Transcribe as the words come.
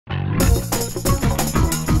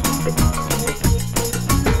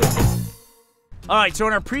All right, so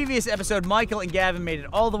in our previous episode, Michael and Gavin made it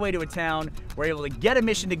all the way to a town. We're able to get a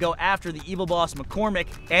mission to go after the evil boss McCormick,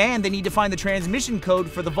 and they need to find the transmission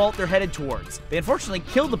code for the vault they're headed towards. They unfortunately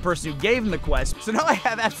killed the person who gave them the quest, so now I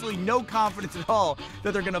have absolutely no confidence at all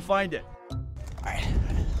that they're gonna find it. All right.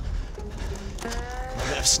 A little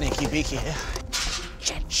bit of sneaky beaky here.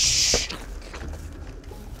 Shh.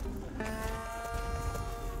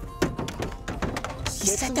 He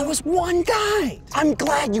said there was one guy. I'm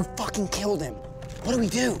glad you fucking killed him. What do we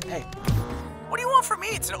do? Hey. What do you want from me?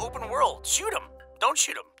 It's an open world. Shoot him. Don't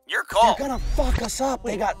shoot him. Your call. They're gonna fuck us up.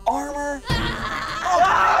 They got armor.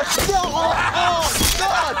 I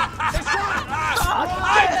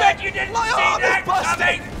bet you didn't see that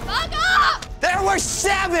coming. Fuck off! There were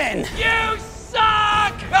 7. You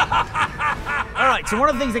suck! All right, so one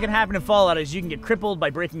of the things that can happen in Fallout is you can get crippled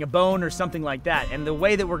by breaking a bone or something like that. And the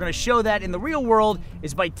way that we're gonna show that in the real world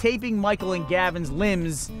is by taping Michael and Gavin's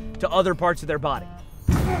limbs to other parts of their body.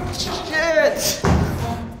 Shit!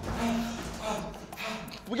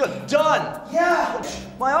 We got done! Yeah!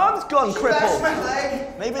 My arm's gone crippled! My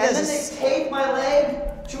leg. Maybe and there's then they taped my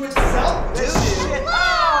leg to itself. Dude!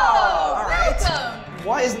 Oh, All right. welcome.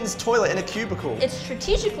 Why isn't this toilet in a cubicle? It's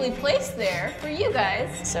strategically placed there for you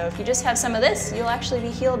guys. So if you just have some of this, you'll actually be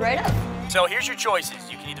healed right up. So here's your choices.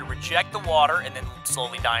 You can either reject the water and then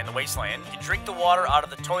slowly die in the wasteland. You can drink the water out of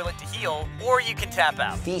the toilet to heal, or you can tap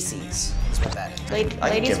out. Feces is what that is. I can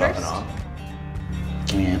Ladies give up first. an arm.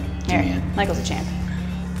 Give me in. Here, Michael's a champ.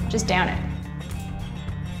 Just down it.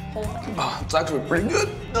 Oh, it's actually pretty good.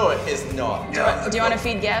 No, it is not. Do you want to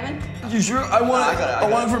feed Gavin? You sure? I want it. I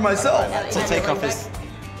want it for myself. To take off his.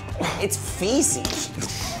 It's feces.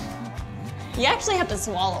 You actually have to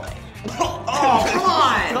swallow it. Oh, come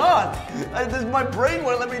on! God, my brain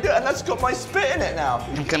won't let me do it, and that's got my spit in it now.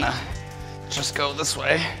 I'm gonna just go this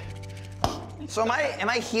way. So am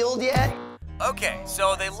I healed yet? Okay,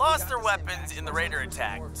 so they lost their weapons in the raider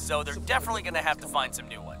attack, so they're definitely gonna have to find some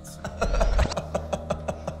new ones.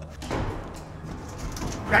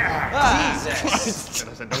 Jesus.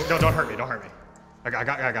 Listen, don't hurt me, don't hurt me. I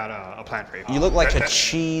got a plan for you. You look like a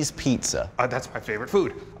cheese pizza. That's my favorite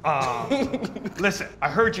food. Listen, I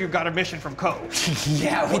heard you got a mission from Co.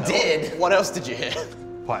 Yeah, we did. What else did you hear?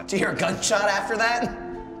 What? Did you hear a gunshot after that?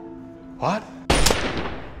 What?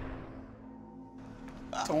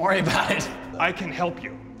 Don't worry about it. I can help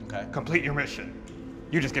you. Okay. Complete your mission.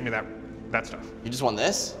 You just give me that stuff. You just want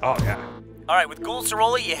this? Oh, yeah. All right, with Ghoul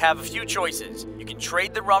Ceroli, you have a few choices. You can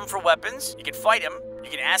trade the rum for weapons, you can fight him, you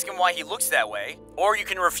can ask him why he looks that way, or you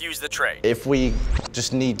can refuse the trade. If we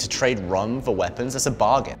just need to trade rum for weapons, that's a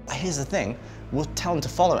bargain. Here's the thing. We'll tell him to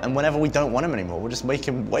follow, and whenever we don't want him anymore, we'll just make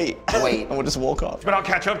him wait. And we'll just walk off. But I'll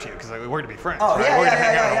catch up to you, because we're going to be friends. Oh, right? yeah, We're yeah, gonna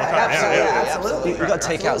hang out all the time. absolutely. You gotta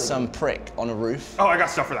take out some prick on a roof. Oh, I got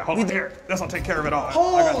stuff for that. Hold on, here. This'll take care of it all. I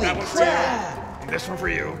got that one for you. And this one for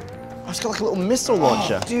you. Oh, it's got like a little missile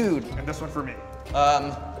launcher. Dude. And this one for me.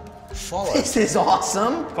 Follow. This is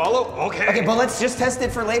awesome. Follow? Okay. Okay, but let's just test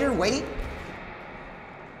it for later. Wait.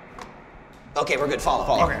 Okay, we're good.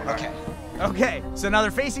 Follow. Okay. Okay, so now they're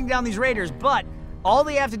facing down these raiders, but all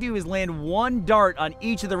they have to do is land one dart on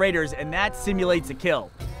each of the raiders, and that simulates a kill.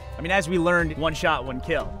 I mean, as we learned, one shot, one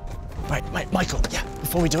kill. Right, Michael, yeah,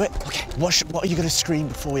 before we do it, okay, what are you gonna scream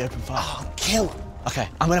before we open fire? Oh, kill him. Okay,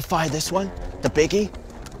 I'm gonna fire this one, the biggie,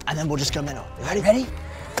 and then we'll just go mental. You ready? Ready?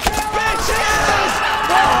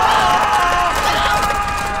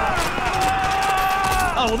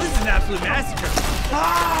 Oh, well, this is an absolute massacre.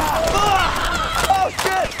 Oh,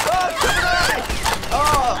 shit!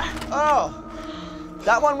 Oh,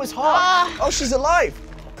 that one was hot. Oh, she's alive.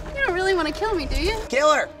 You don't really want to kill me, do you?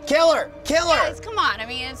 Kill her! Kill her! Kill her! Guys, come on. I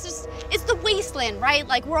mean, it's the wasteland, right?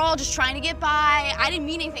 Like, we're all just trying to get by. I didn't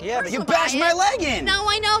mean anything Yeah, but you personal by bashed it. my leg in. No,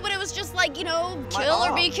 I know, but it was just like, you know, kill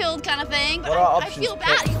or be killed kind of thing. But What are I options, feel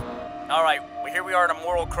bad. All right, well, here we are at a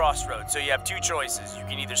moral crossroads, so you have two choices. You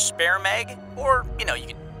can either spare Meg, or, you know, you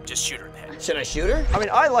can just shoot her in the head. Should I shoot her? I mean,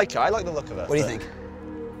 I like her. I like the look of her. What do you think?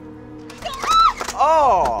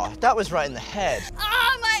 Oh, that was right in the head.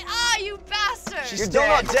 Oh, my eye, you bastard. She's still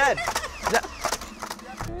not dead.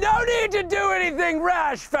 No need to do anything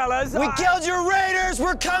rash, fellas. We killed your raiders.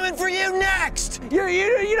 We're coming for you next.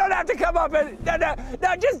 You don't have to come up and no,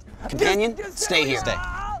 just Companion, just stay here. Stay.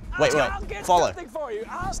 I'll Wait, get follow. something for you.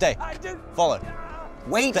 Stay. Follow.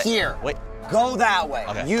 Wait here. Wait. Go that way.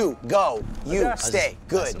 Okay. You go. You stay.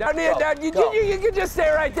 Good. No, Go. you Go. can just stay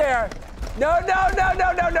right there. No.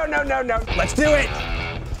 Let's do it.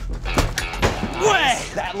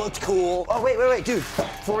 That looked cool. Oh, wait, dude.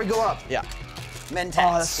 Before we go up. Yeah. Mentats,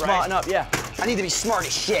 Oh, that's smarting up, yeah. I need to be smart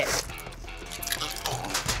as shit.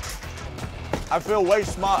 I feel way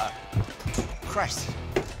smarter. Christ.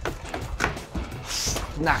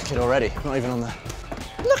 Knackered already. Not even on the...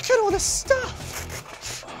 Look at all this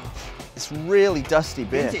stuff. It's really dusty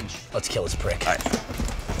beer. Vintage. Let's kill this prick. All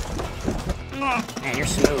right. Man, you're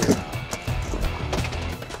smooth.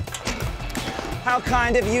 How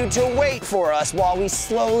kind of you to wait for us while we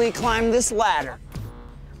slowly climb this ladder.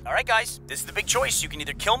 All right, guys, this is the big choice. You can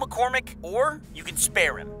either kill McCormick or you can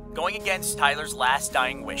spare him, going against Tyler's last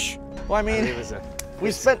dying wish. Well, I mean,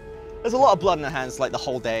 we spent... There's a lot of blood in our hands like the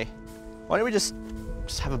whole day. Why don't we just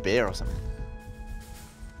have a beer or something?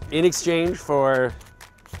 In exchange for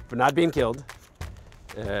not being killed,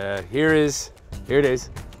 here it is.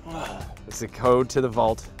 It's the code to the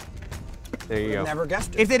vault. There you go. Never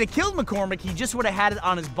guessed it. If they'd have killed McCormick, he just would have had it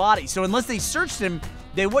on his body. So unless they searched him,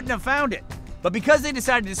 they wouldn't have found it. But because they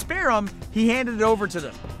decided to spare him, he handed it over to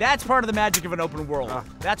them. That's part of the magic of an open world.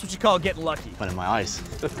 That's what you call getting lucky. Went in my eyes.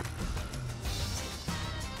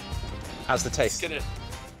 How's the taste?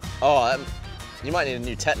 Oh, you might need a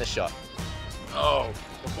new tetanus shot. Oh.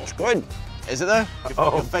 It's good. Is it though?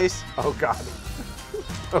 Your face? Oh, God.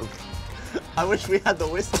 Oh. I wish we had the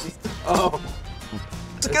whiskey. Oh.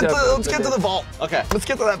 Let's get to the vault. Okay. Let's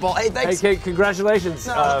get to that vault. Hey, thanks. Hey, congratulations,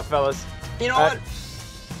 fellas. You know what?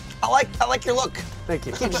 I like your look. Thank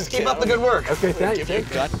you. Just keep up the good work. Okay, thank you.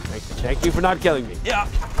 Thank you for not killing me. Yeah.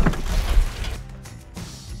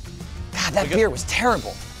 God, that beer was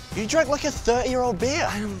terrible. You drank like a 30-year-old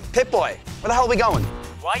beer. Pit-Boy, where the hell are we going?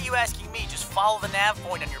 Why are you asking me? Just follow the nav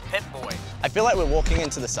point on your Pip-Boy. I feel like we're walking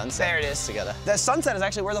into the sunset. There it is. Together. The sunset is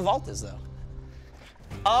actually where the vault is, though.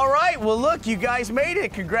 All right, well, look, you guys made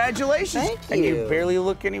it. Congratulations. Thank And you you. barely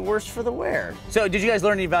look any worse for the wear. So, did you guys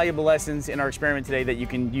learn any valuable lessons in our experiment today that you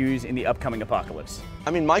can use in the upcoming apocalypse?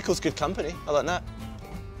 I mean, Michael's good company. I like that.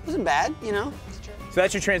 Wasn't bad, you know? So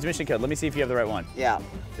that's your transmission code. Let me see if you have the right one. Yeah.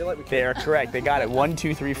 They are correct. They got it. 1,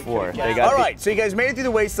 2, 3, 4. They got all right, so you guys made it through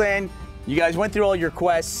the wasteland. You guys went through all your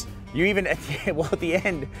quests. You even, at the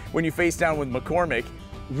end, when you faced down with McCormick.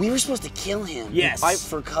 We were supposed to kill him. Yes. Fight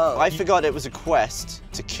for code. I forgot it was a quest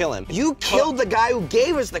to kill him. You killed the guy who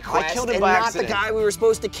gave us the quest, killed him and by not accident. the guy we were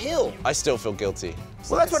supposed to kill. I still feel guilty.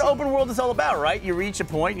 Well, that's what open world is all about, right? You reach a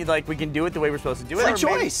point, you're like, we can do it the way we're supposed to do it. Free or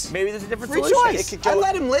choice. Maybe there's a different Free solution. choice. It could I go-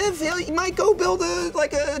 let him live. He might go build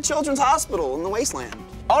a children's hospital in the wasteland.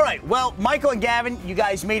 All right, well, Michael and Gavin, you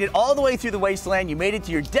guys made it all the way through the wasteland. You made it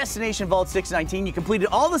to your destination, Vault 619. You completed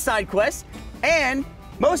all the side quests, and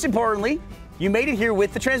most importantly, you made it here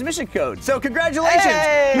with the transmission code. So congratulations.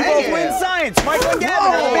 Hey, you thank both win you. science. Michael and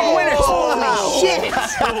Gavin are the big winners. Holy shit!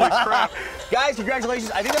 Holy crap. Guys,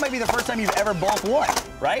 congratulations. I think that might be the first time you've ever both won,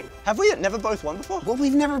 right? Have we never both won before? Well,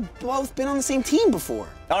 we've never both been on the same team before.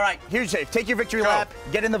 All right, here's your take your victory lap.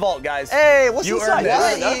 Get in the vault, guys. Hey, what's you inside? earned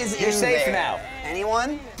What this. is You're in safe there? now.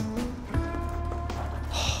 Anyone?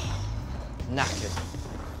 Knackered.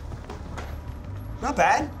 Not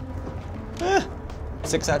bad.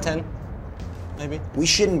 6 out of 10, maybe. We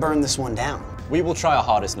shouldn't burn this one down. We will try our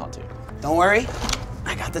hardest not to. Don't worry,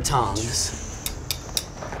 I got the tongs.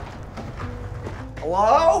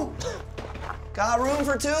 Hello? Got room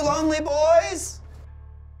for 2 lonely boys?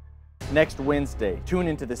 Next Wednesday, tune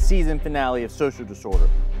into the season finale of Social Disorder.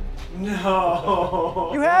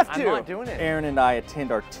 No. You have to. I'm not doing it. Aaron and I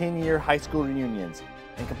attend our 10-year high school reunions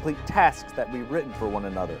and complete tasks that we've written for one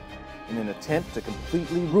another in an attempt to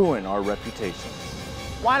completely ruin our reputations.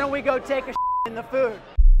 Why don't we go take a in the food?